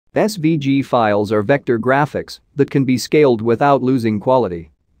SVG files are vector graphics that can be scaled without losing quality.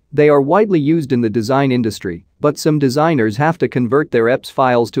 They are widely used in the design industry, but some designers have to convert their EPS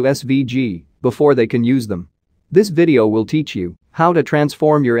files to SVG before they can use them. This video will teach you how to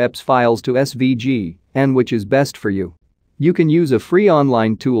transform your EPS files to SVG and which is best for you. You can use a free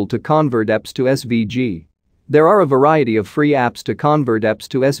online tool to convert EPS to SVG. There are a variety of free apps to convert EPS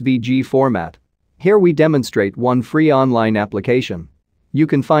to SVG format. Here we demonstrate one free online application. You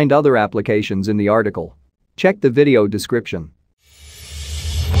can find other applications in the article. Check the video description.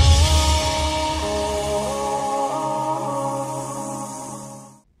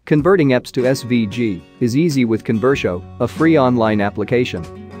 Converting EPS to SVG is easy with Convertio, a free online application.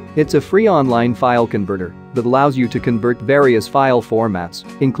 It's a free online file converter that allows you to convert various file formats,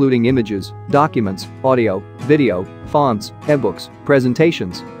 including images, documents, audio, video, fonts, ebooks,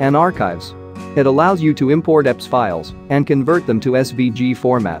 presentations, and archives. It allows you to import EPS files and convert them to SVG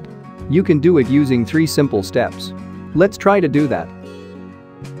format. You can do it using 3 simple steps. Let's try to do that.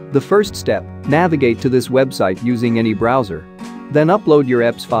 The first step, navigate to this website using any browser. Then upload your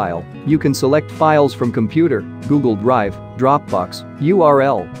EPS file. You can select files from computer, Google Drive, Dropbox,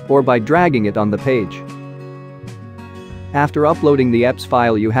 URL, or by dragging it on the page. After uploading the EPS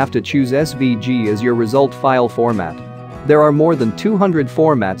file, you have to choose SVG as your result file format. There are more than 200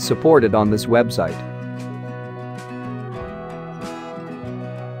 formats supported on this website.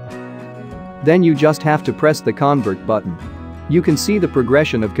 Then you just have to press the Convert button. You can see the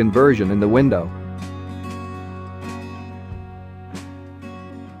progression of conversion in the window.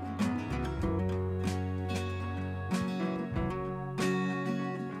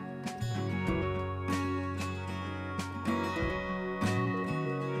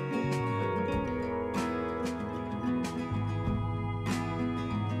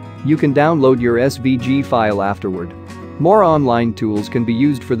 You can download your SVG file afterward. More online tools can be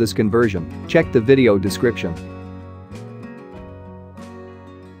used for this conversion. Check the video description.